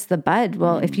 there was the bud.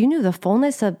 Well, if you knew the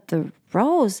fullness of the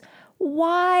rose,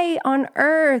 why on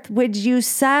earth would you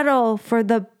settle for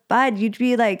the bud? You'd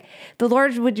be like, the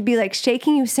Lord would be like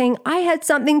shaking you saying, I had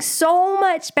something so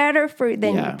much better for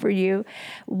you.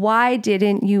 Why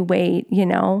didn't you wait?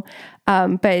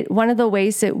 But one of the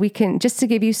ways that we can, just to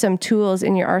give you some tools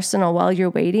in your arsenal while you're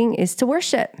waiting, is to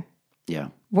worship. Yeah.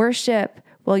 Worship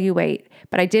while you wait.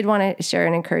 But I did want to share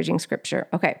an encouraging scripture.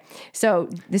 Okay. So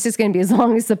this is going to be as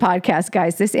long as the podcast,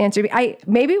 guys. This answer,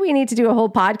 maybe we need to do a whole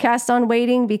podcast on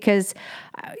waiting because,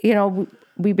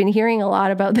 we've been hearing a lot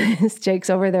about this. Jake's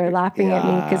over there laughing at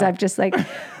me because I'm just like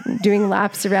doing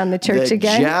laps around the church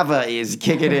again. Java is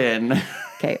kicking in.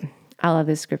 Okay. I love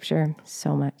this scripture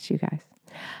so much, you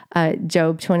guys.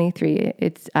 Job 23.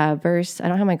 It's verse, I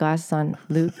don't have my glasses on.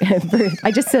 Luke.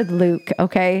 I just said Luke.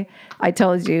 Okay. I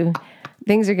told you.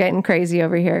 Things are getting crazy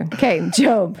over here. Okay,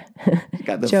 Job.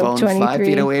 Got the Job phone 23. 5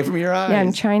 feet away from your eyes. Yeah,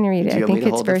 I'm trying to read it. I think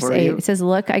it's verse 8. You? It says,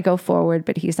 look, I go forward,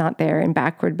 but he's not there, and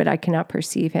backward, but I cannot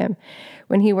perceive him.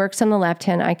 When he works on the left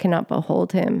hand, I cannot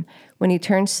behold him. When he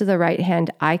turns to the right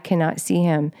hand, I cannot see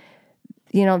him.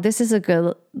 This is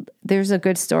there's a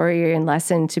good story and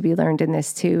lesson to be learned in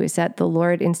this too, is that the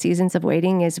Lord in seasons of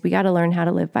waiting we got to learn how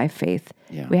to live by faith.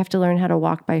 Yeah. We have to learn how to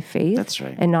walk by faith. That's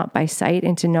right. And not by sight,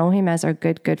 and to know him as our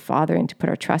good Father and to put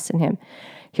our trust in him.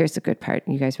 Here's the good part.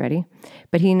 You guys ready?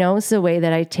 But he knows the way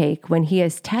that I take. When he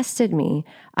has tested me,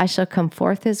 I shall come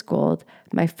forth as gold.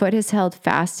 My foot has held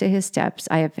fast to his steps.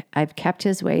 I've kept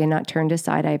his way and not turned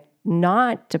aside. I've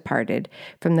not departed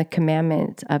from the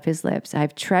commandment of his lips.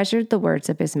 I've treasured the words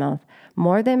of his mouth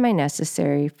more than my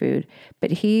necessary food.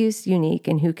 But he is unique,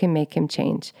 and who can make him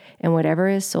change? And whatever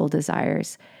his soul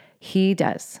desires, he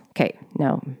does. Okay,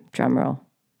 now drum roll.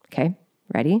 Okay,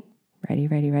 ready?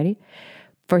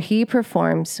 For he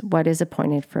performs what is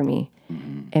appointed for me,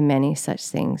 and many such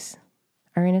things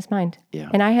are in his mind. Yeah.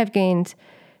 And I have gained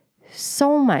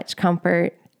so much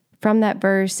comfort from that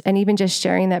verse, and even just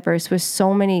sharing that verse with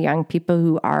so many young people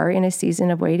who are in a season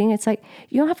of waiting. It's like,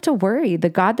 you don't have to worry. The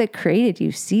God that created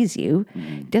you sees you,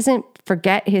 doesn't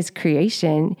forget his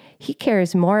creation. He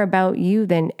cares more about you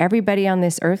than everybody on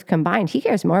this earth combined. He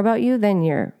cares more about you than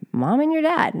your mom and your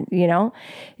dad,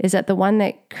 is that the one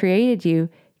that created you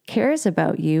cares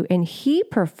about you, and he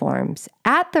performs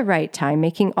at the right time,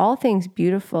 making all things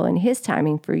beautiful in his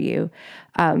timing for you.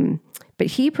 But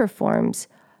he performs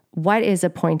what is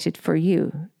appointed for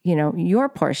you, your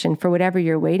portion for whatever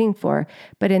you're waiting for.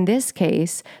 But in this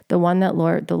case, the one that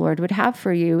the Lord would have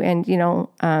for you. And,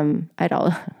 I'm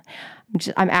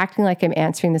acting like I'm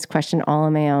answering this question all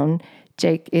on my own.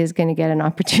 Jake is going to get an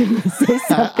opportunity to say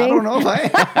something. I don't know if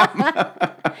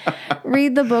I am.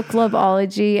 Read the book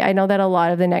Loveology. I know that a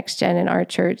lot of the next gen in our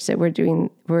church that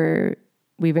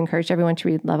we've encouraged everyone to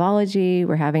read Loveology.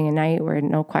 We're having a night where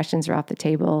no questions are off the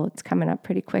table. It's coming up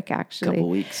pretty quick, actually. Couple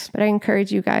weeks. But I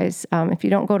encourage you guys, if you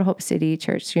don't go to Hope City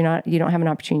Church, you don't have an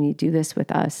opportunity to do this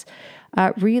with us.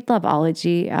 Read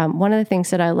Loveology. One of the things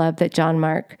that I love that John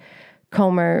Mark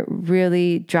Comer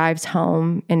really drives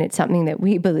home, and it's something that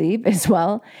we believe as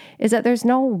well, is that there's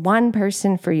no one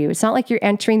person for you. It's not like you're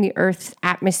entering the Earth's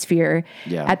atmosphere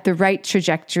at the right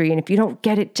trajectory. And if you don't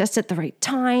get it just at the right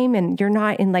time, and you're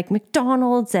not in like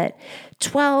McDonald's at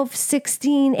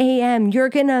 12:16 a.m., you're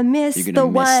going to miss the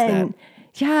one. That.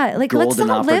 Yeah. Like, let's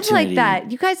not live like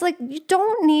that. You guys, you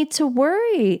don't need to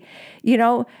worry.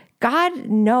 God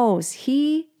knows.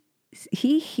 He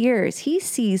hears, he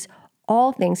sees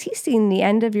all things. He's seen the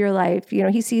end of your life.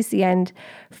 He sees the end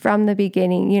from the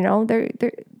beginning.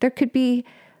 There could be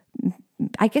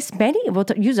I guess many, we'll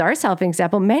use ourselves as an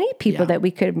example, many people that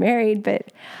we could have married,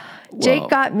 but Jake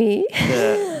got me.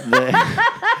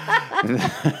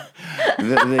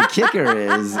 The kicker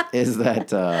is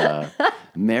that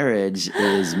marriage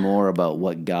is more about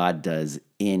what God does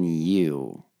in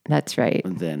you. That's right.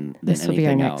 Than this will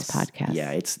anything be our else. next podcast.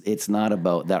 Yeah, it's not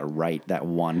about that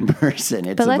one person.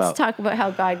 It's but let's about, talk about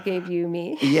how God gave you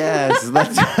me. Yes.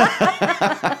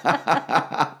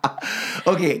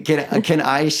 Okay, can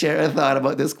I share a thought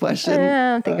about this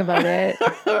question? Think about it.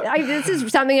 This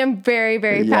is something I'm very,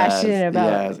 very passionate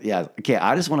about. Yes. Okay,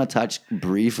 I just want to touch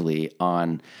briefly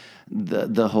on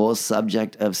the whole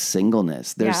subject of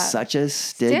singleness. There's such a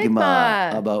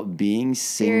stigma about being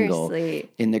single. Seriously.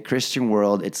 In the Christian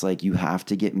world, it's like you have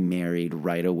to get married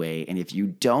right away. And if you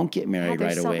don't get married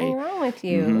right away, there's something wrong with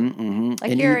you.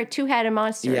 Like you're a two-headed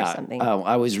monster or something.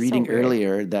 I was reading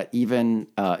earlier that even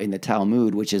in the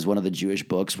Talmud, which is one of the Jewish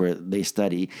books where they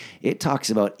study, it talks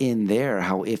about in there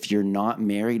how if you're not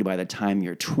married by the time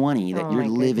you're 20, that you're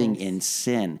living in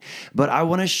sin. But I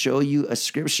want to show you a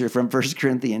scripture from 1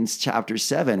 Corinthians chapter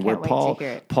 7, where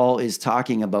Paul is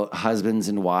talking about husbands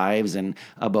and wives and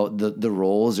about the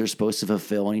roles they're supposed to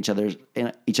fulfill in each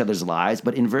other's lives.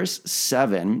 But in verse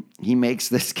 7, he makes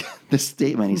this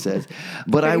statement. He says,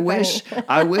 "But I wish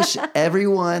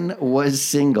everyone was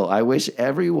single. I wish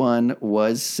everyone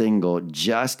was single,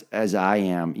 just as I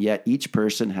am. Yet each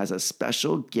person has a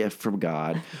special gift from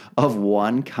God of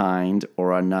one kind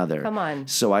or another. Come on.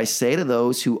 So I say to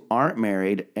those who aren't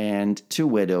married and to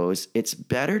widows, it's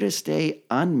better to stay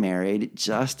unmarried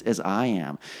just as I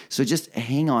am." So just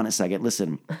hang on a second.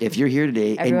 Listen, if you're here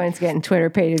today, everyone's getting Twitter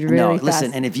pated really fast.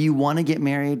 Listen, and if you want to get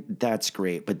married, that's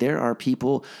great. But there are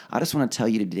people, I just want to tell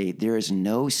you today, there is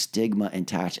no stigma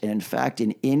attached. And in fact,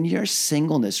 in your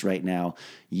singleness right now,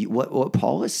 what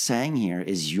Paul is saying here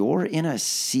is you're in a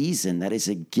season that is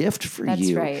a gift for you.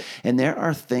 That's right. And there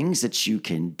are things that you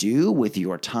can do with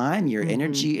your time, your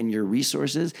energy, and your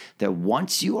resources that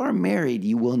once you are married,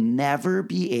 you will never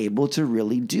be able to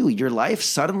really do. Your life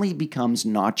suddenly becomes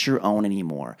not your own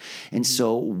anymore. And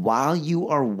so while you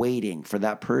are waiting for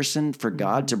that person, for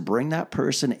God to bring that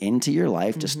person into your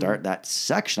life, to start that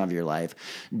section of your life,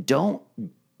 don't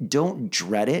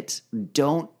dread it.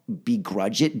 Don't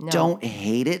begrudge it. No. Don't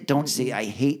hate it. Don't say, I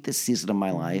hate this season of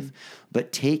my life,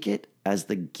 but take it as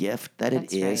the gift that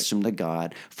it is from the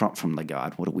God, from the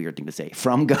God. What a weird thing to say.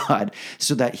 From God,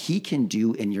 so that he can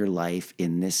do in your life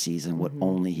in this season what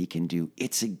only he can do.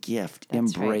 It's a gift.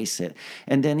 Embrace it.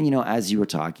 And then, as you were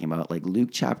talking about, like Luke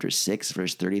chapter 6,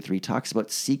 verse 33 talks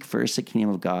about seek first the kingdom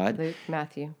of God. Luke,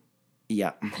 Matthew.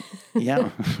 Yeah.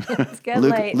 It's getting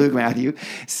late. Luke, Matthew,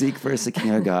 seek first the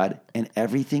kingdom of God, and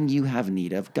everything you have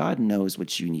need of, God knows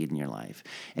what you need in your life.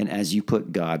 And as you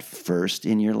put God first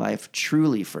in your life,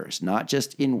 truly first, not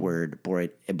just in word,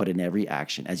 but in every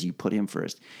action, as you put him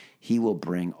first, he will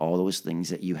bring all those things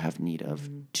that you have need of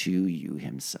to you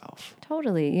himself.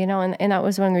 Totally. And that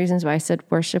was one of the reasons why I said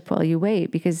worship while you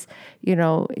wait, because,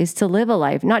 is to live a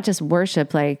life, not just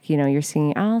worship, like, you're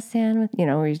singing, I'll stand with,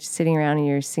 or you're just sitting around and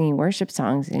you're singing worship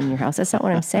songs in your house. That's not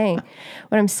what I'm saying.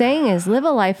 What I'm saying is live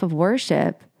a life of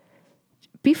worship,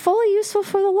 be fully useful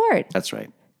for the Lord. That's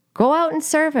right. Go out and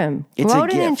serve him. Go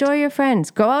out and enjoy your friends.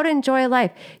 Go out and enjoy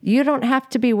life. You don't have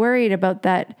to be worried about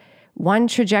that one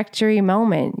trajectory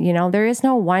moment. There is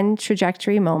no one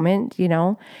trajectory moment,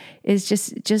 is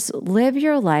just live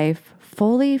your life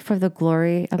fully for the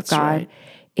glory of God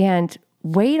and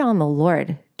wait on the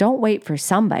Lord. Don't wait for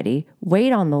somebody.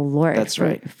 Wait on the Lord. That's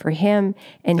right. For him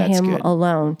and him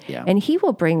alone. Yeah. And he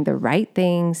will bring the right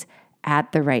things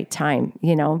at the right time,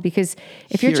 because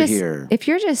if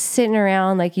you're just sitting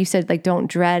around, like you said, like, don't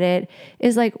dread it,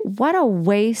 is like, what a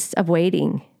waste of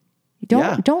waiting.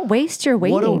 Don't waste your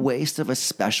waiting. What a waste of a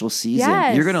special season.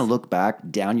 Yes. You're going to look back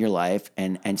down your life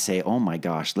and say, oh my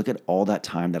gosh, look at all that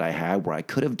time that I had where I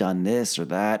could have done this or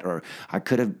that, or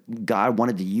God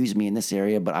wanted to use me in this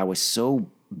area, but I was so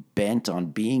bent on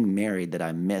being married that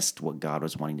I missed what God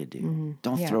was wanting to do.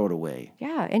 Don't throw it away.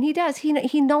 Yeah, and he does.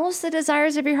 He knows the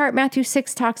desires of your heart. Matthew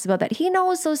 6 talks about that. He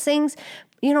knows those things,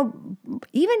 even,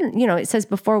 it says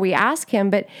before we ask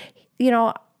him, but,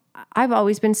 I've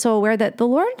always been so aware that the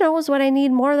Lord knows what I need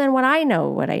more than what I know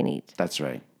what I need. That's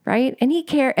right. Right? And he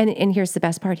cares. And here's the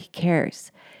best part. He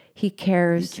cares. He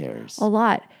cares a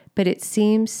lot. But it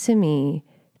seems to me,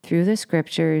 through the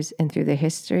scriptures and through the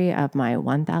history of my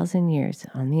 1,000 years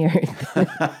on the earth,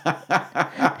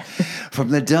 from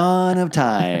the dawn of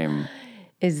time,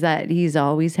 is that he's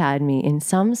always had me in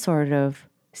some sort of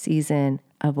season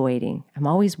of waiting. I'm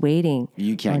always waiting.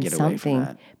 You can't get away from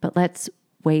that. But let's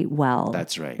wait well.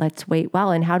 That's right. Let's wait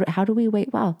well. And how do we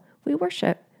wait well? We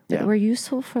worship. that we're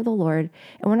useful for the Lord,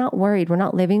 and we're not worried. We're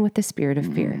not living with the spirit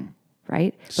of fear,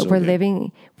 right? So But we're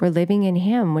good. living in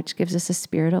Him, which gives us a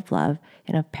spirit of love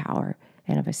and of power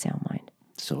and of a sound mind.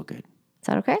 So good. Is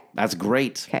that okay? That's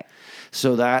great. Okay.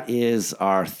 So that is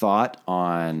our thought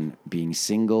on being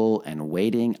single and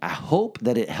waiting. I hope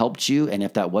that it helped you. And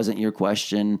if that wasn't your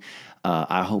question,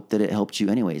 I hope that it helped you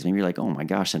anyways. Maybe you're like, oh my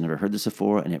gosh, I've never heard this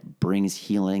before. And it brings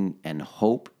healing and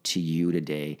hope to you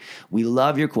today. We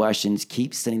love your questions.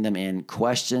 Keep sending them in.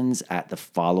 Questions at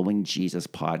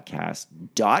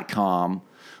thefollowingjesuspodcast.com.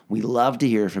 We love to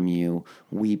hear from you.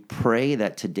 We pray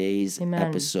that today's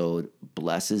episode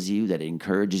blesses you, that it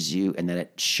encourages you, and that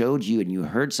it showed you and you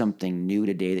heard something new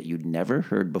today that you'd never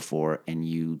heard before, and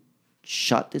you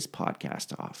shut this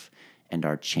podcast off and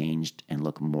are changed and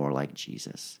look more like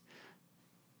Jesus.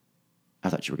 I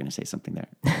thought you were going to say something there.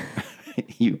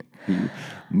 you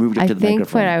moved up to the I think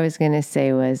microphone. what I was going to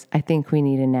say was, I think we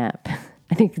need a nap.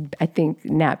 I think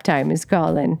nap time is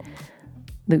calling.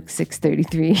 Luke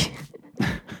 6:33.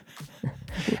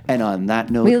 And on that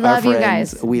note, We love our you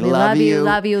friends, guys. we love you.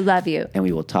 Love you. Love you. And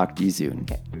we will talk to you soon.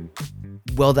 Okay.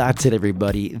 Well, that's it,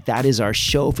 everybody. That is our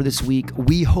show for this week.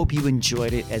 We hope you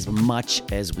enjoyed it as much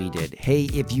as we did. Hey,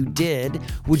 if you did,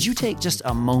 would you take just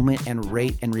a moment and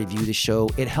rate and review the show?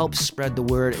 It helps spread the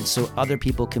word and so other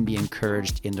people can be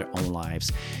encouraged in their own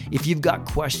lives. If you've got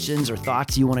questions or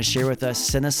thoughts you want to share with us,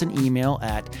 send us an email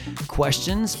at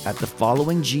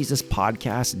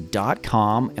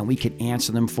questions@thefollowingjesuspodcast.com and we can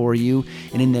answer them for you.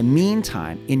 And in the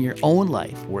meantime, in your own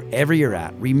life, wherever you're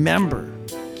at, remember,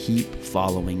 keep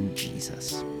following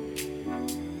Jesus.